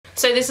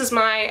So this is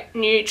my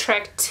new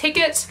Trek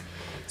ticket.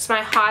 It's my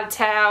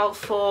hardtail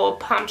for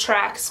pump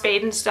track,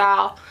 speed and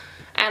style,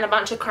 and a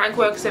bunch of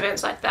crankworks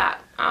events like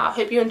that.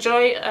 Hope you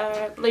enjoy.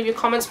 Leave your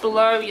comments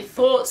below, your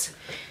thoughts,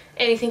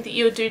 anything that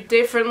you would do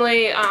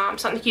differently,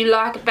 something you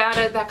like about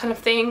it, that kind of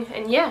thing.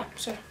 And yeah,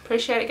 so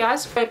appreciate it,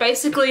 guys. So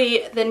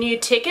basically the new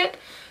ticket,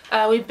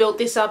 we built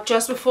this up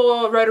just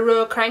before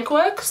Rotorua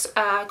Crankworks.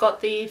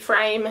 Got the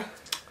frame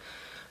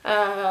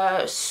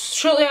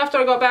shortly after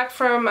I got back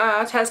from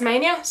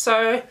Tasmania,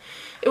 so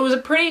it was a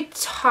pretty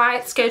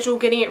tight schedule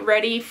getting it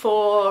ready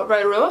for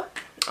Rotorua,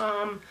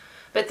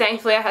 but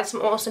thankfully I had some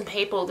awesome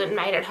people that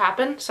made it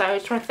happen, so I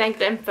just want to thank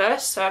them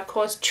first. So of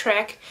course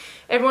Trek,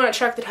 everyone at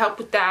Trek that helped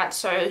with that,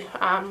 so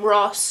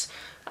Ross,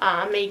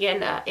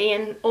 Megan,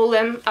 Ian, all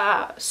them,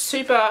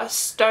 super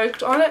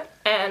stoked on it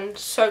and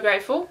so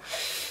grateful.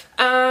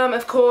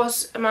 Of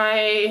course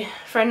my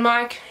friend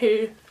Mike,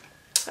 who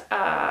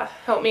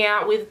helped me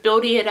out with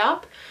building it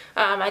up,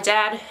 my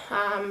dad,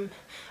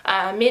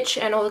 Mitch,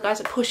 and all the guys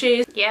at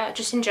Pushies. Yeah,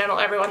 just in general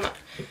everyone that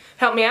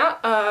helped me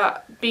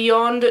out.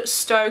 Beyond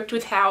stoked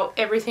with how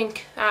everything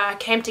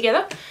came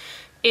together.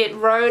 It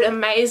rode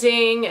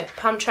amazing.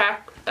 Pump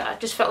track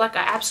just felt like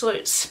an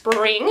absolute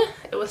spring.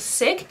 It was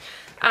sick.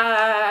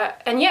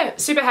 And yeah,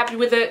 super happy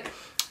with it.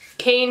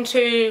 Keen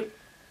to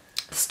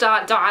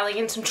start dialing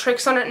in some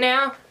tricks on it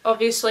now.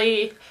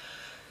 Obviously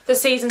the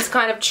season's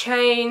kind of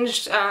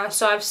changed,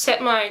 so I've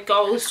set my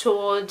goals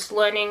towards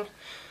learning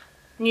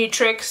new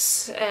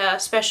tricks,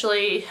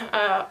 especially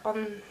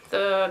on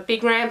the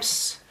big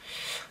ramps.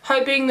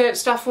 Hoping that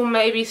stuff will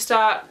maybe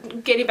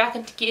start getting back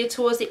into gear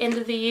towards the end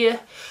of the year,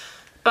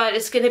 but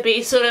it's going to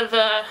be sort of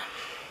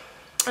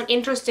an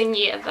interesting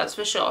year, that's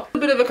for sure. A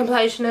bit of a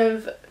compilation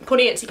of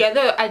putting it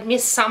together. I'd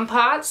missed some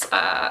parts,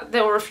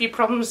 there were a few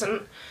problems,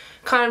 and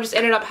kind of just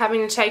ended up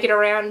having to take it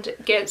around,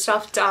 get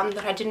stuff done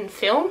that I didn't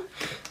film.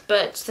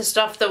 But the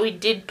stuff that we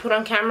did put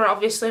on camera,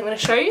 obviously I'm going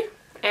to show you.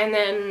 And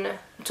then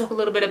talk a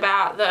little bit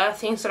about the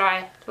things that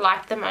I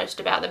liked the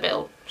most about the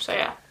build. So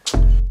yeah.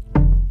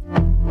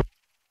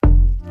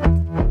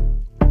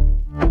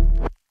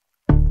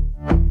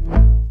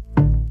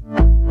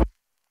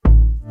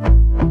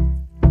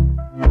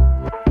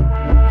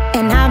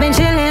 And I've been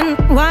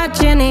chilling,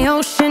 watching the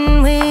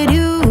ocean with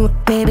you.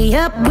 Baby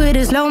up with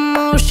a slow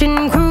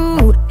motion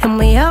crew. And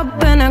we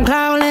up in our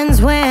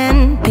clouds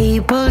when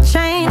people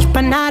change,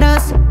 but not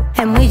us.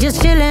 And we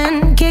just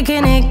chillin',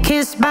 kicking it,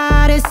 kissed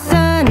by the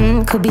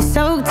sun. Could be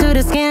soaked to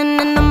the skin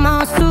in the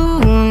mall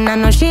soon. I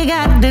know she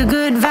got the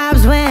good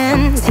vibes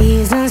when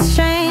seasons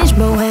change,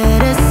 but we're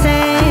the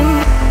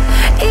same.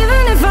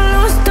 Even if I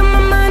lost all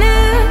my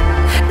money,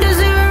 the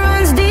zero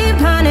runs deep,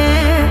 honey.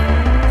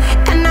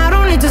 And I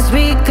don't need to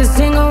speak a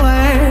single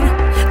word,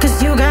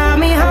 cause you got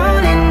me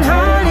holding,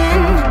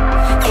 holding.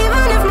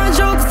 Even if my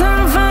jokes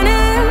aren't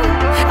funny,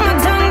 my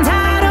tongue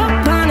tied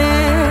up on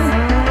it.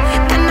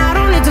 And I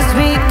don't need to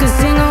speak a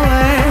single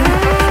word,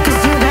 cause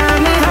you got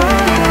me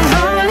holding,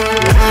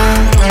 holding.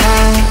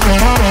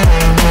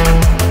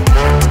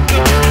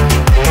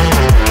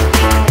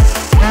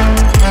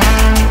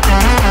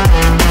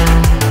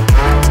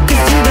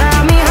 Cause you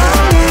got me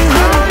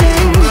holding,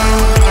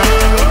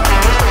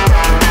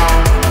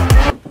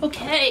 holding.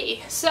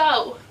 Okay,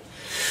 so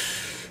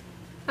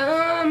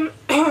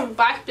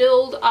bike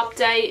build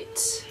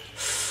update.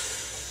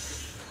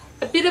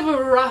 A bit of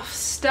a rough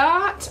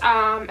start.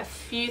 A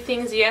few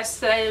things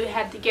yesterday we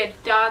had to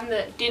get done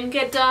that didn't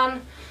get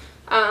done.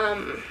 A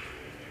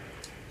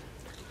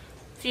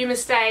few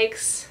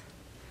mistakes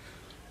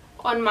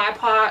on my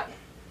part.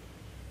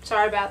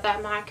 Sorry about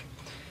that, Mike.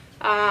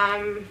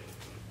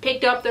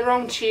 Picked up the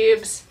wrong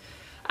tubes.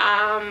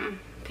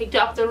 Picked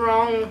up the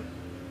wrong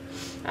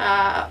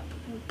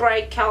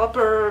brake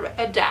caliper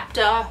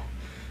adapter.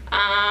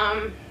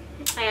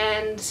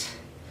 And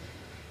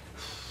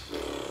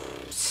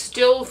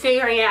still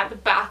figuring out the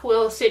back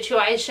wheel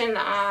situation.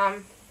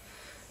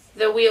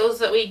 The wheels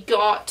that we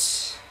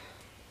got,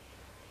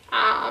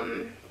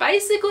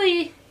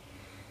 basically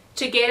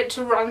to get it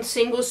to run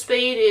single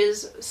speed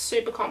is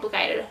super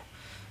complicated,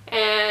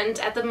 and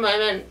at the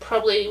moment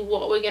probably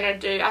what we're gonna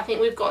do, I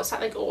think we've got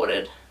something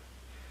ordered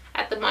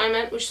at the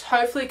moment which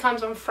hopefully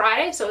comes on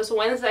Friday, so it's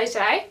Wednesday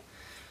today.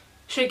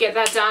 Should get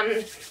that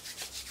done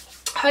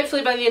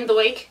hopefully by the end of the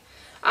week.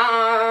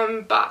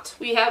 But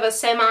we have a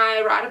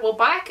semi-rideable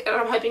bike, and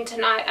I'm hoping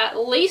tonight at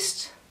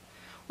least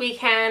we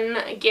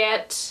can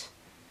get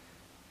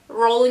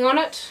rolling on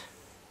it.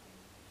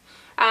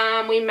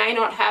 We may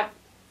not have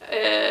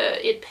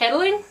it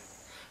pedaling,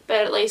 but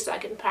at least I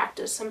can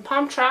practice some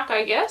pump track,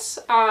 I guess.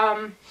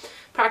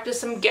 Practice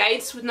some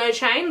gates with no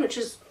chain, which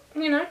is,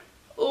 you know,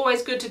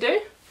 always good to do.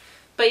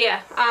 But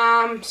yeah,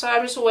 so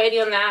I'm just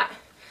waiting on that.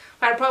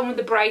 I had a problem with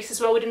the brakes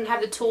as well. We didn't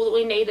have the tool that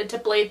we needed to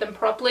bleed them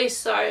properly,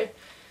 so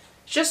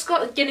just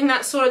getting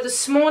that sorted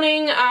this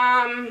morning.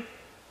 Yeah,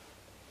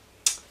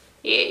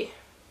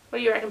 what do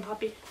you reckon,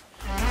 puppy?